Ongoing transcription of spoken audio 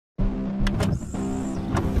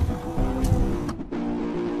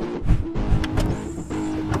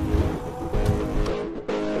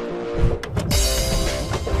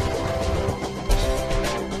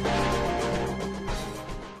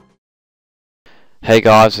Hey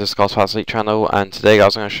guys, this is Scott's Sleep channel, and today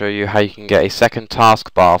guys I'm going to show you how you can get a second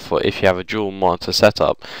taskbar for if you have a dual monitor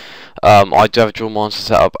setup. I do have a dual monitor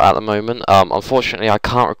setup at the moment. Unfortunately I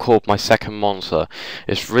can't record my second monitor.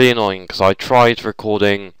 It's really annoying because I tried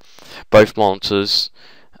recording both monitors,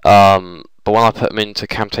 but when I put them into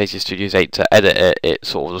Camtasia Studio 8 to edit it, it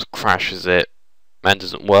sort of just crashes it and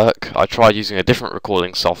doesn't work. I tried using a different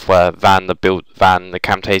recording software than the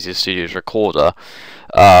Camtasia Studios recorder,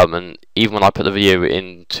 and even when I put the video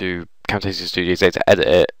into Camtasia Studios 8 to edit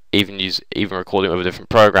it, even recording with a different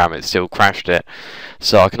program, it still crashed it.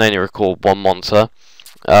 So I can only record one monitor.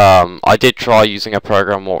 I did try using a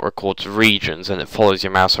program that records regions and it follows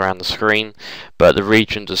your mouse around the screen, but the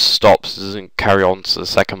region just stops, it doesn't carry on to the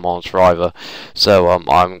second monitor either. So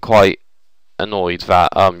I'm quite annoyed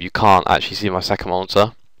that you can't actually see my second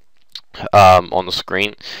monitor on the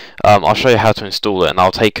screen. I'll show you how to install it, and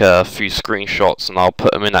I'll take a few screenshots and I'll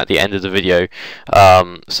put them in at the end of the video.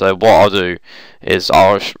 So what I'll do is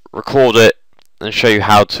I'll record it and show you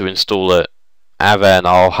how to install it, and then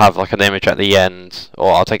I'll have like an image at the end,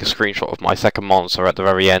 or I'll take a screenshot of my second monitor at the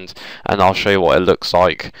very end and I'll show you what it looks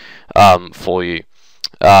like for you.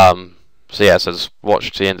 So yeah, so just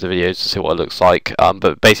watch to the end of the video to see what it looks like.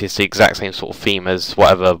 But basically it's the exact same sort of theme as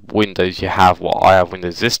whatever Windows you have. What I have,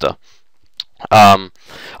 Windows Vista. I'll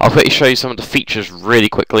quickly show you some of the features really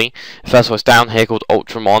quickly. First of all, it's down here called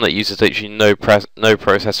Ultramon. It uses literally no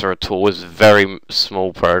processor at all. It's a very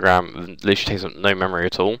small program. It literally takes up no memory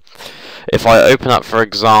at all. If I open up, for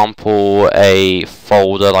example, a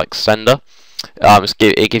folder like Sender,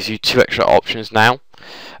 it gives you two extra options now.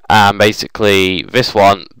 And basically, this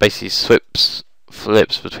one basically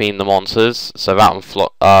flips between the monitors. So that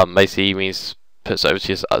one basically means puts it over to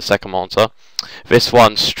your second monitor. This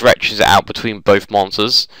one stretches it out between both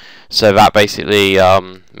monitors. So that basically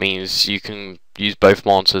means you can use both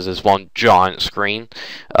monitors as one giant screen.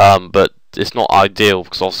 But it's not ideal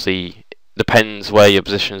because obviously it depends where your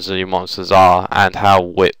positions of your monitors are and how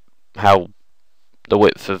the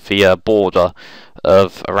width of the border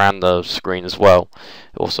of around the screen as well.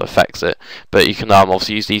 It also affects it, but you can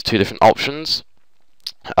obviously use these two different options.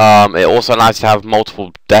 It also allows you to have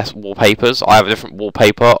multiple desk wallpapers. I have a different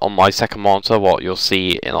wallpaper on my second monitor, what you'll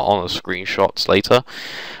see on the screenshots later.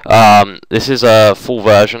 This is a full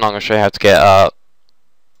version. I'm going to show you how to get I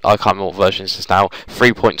can't remember what version this is now,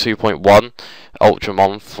 3.2.1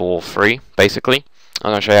 Ultramon for free, basically.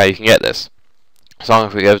 I'm going to show you how you can get this. So I'm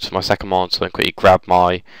going to go to my second monitor and quickly grab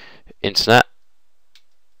my internet.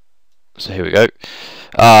 So here we go.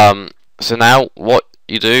 So now what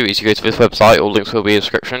you do is you go to this website, all links will be in the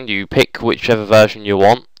description. You pick whichever version you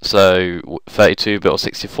want, so 32-bit or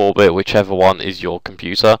 64-bit, whichever one is your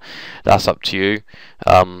computer. That's up to you.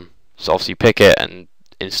 So obviously pick it and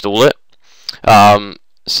install it.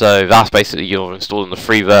 So that's basically you're installing the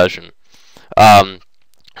free version.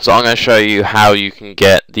 So I'm going to show you how you can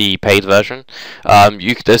get the paid version.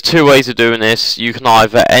 There's two ways of doing this. You can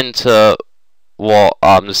either enter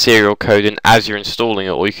the serial code in as you're installing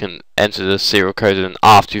it, or you can enter the serial code in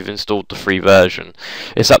after you've installed the free version.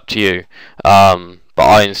 It's up to you. But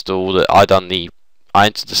I installed it. I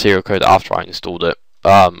entered the serial code after I installed it.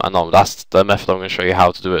 And that's the method I'm going to show you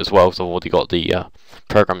how to do it as well, because I've already got the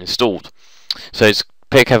program installed. So just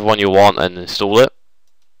pick whichever one you want and install it,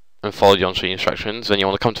 and follow the on-screen instructions. Then you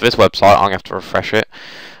want to come to this website. I'm going to have to refresh it.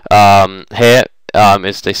 Here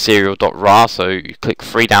is the serial.rar, so you click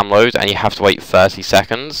free download and you have to wait 30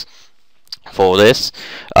 seconds for this.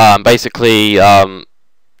 Basically,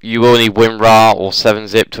 you will need WinRAR or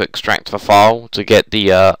 7-zip to extract the file to get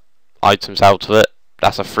the items out of it.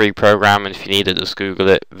 That's a free program, and if you need it, just Google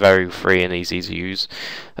it. Very free and easy to use.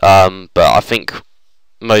 But I think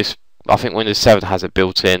Windows 7 has it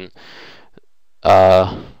built in.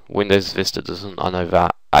 Windows Vista doesn't, I know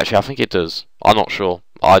that. Actually, I think it does. I'm not sure.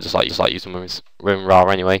 I just like using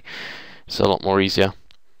WinRAR anyway. It's a lot more easier.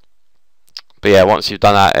 But yeah, once you've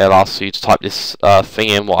done that, it'll ask you to type this thing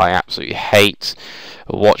in, what I absolutely hate.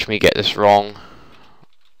 Watch me get this wrong,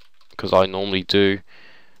 because I normally do.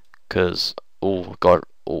 Because, oh god,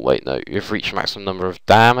 oh wait, no, you've reached maximum number of,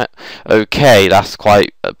 damn it. Okay, that's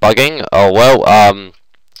quite bugging. Oh well,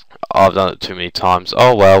 I've done it too many times.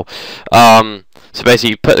 Oh well. So basically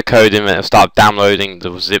you put the code in and it'll start downloading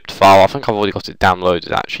the zipped file. I think I've already got it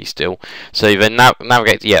downloaded actually still. So you then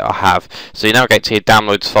navigate, yeah I have. So you navigate to your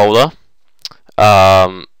downloads folder.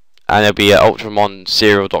 And there'll be Ultramon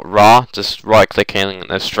serial.rar. Just right click in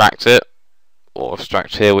and extract it. Or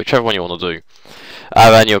extract here, whichever one you want to do.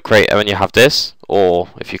 And then you have this. Or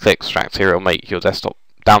if you click extract here, it'll make your desktop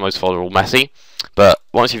downloads folder all messy. But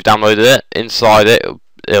once you've downloaded it, inside it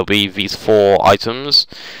it'll be these 4 items,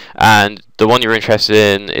 and the one you're interested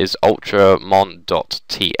in is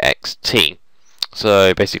ultramon.txt.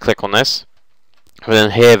 So basically click on this, and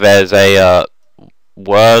then here there's a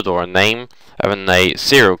word or a name and then a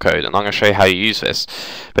serial code, and I'm going to show you how you use this.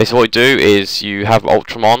 Basically what you do is you have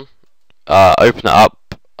ultramon, open it up,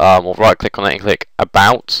 or right click on it and click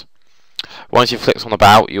about. Once you've clicked on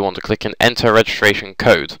about, you want to click in enter registration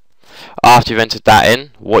code. After you've entered that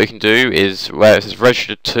in, what you can do is where it says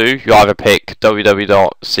registered to, you either pick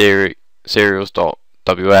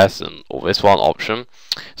www.serials.ws or this one option.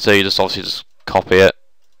 So you just obviously just copy it,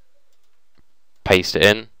 paste it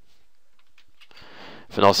in,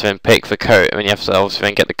 then also pick the code, and you have to obviously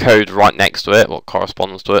then get the code right next to it, what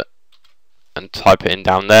corresponds to it, and type it in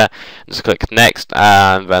down there, and just click next,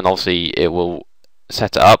 and then obviously it will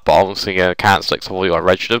set it up, but I'm obviously going to cancel it because I've already got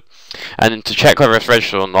registered. And then to check whether it's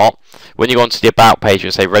registered or not, when you go onto the about page,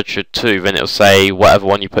 it'll say registered to, then it'll say whatever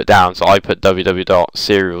one you put down. So I put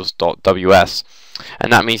www.serials.ws,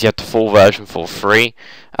 and that means you have the full version for free,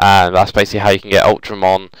 and that's basically how you can get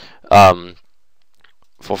Ultramon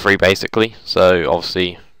for free basically. So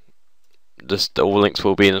obviously just all links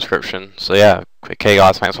will be in the description. So yeah, okay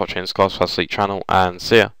guys, thanks for watching this Sleep channel, and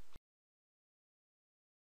see ya.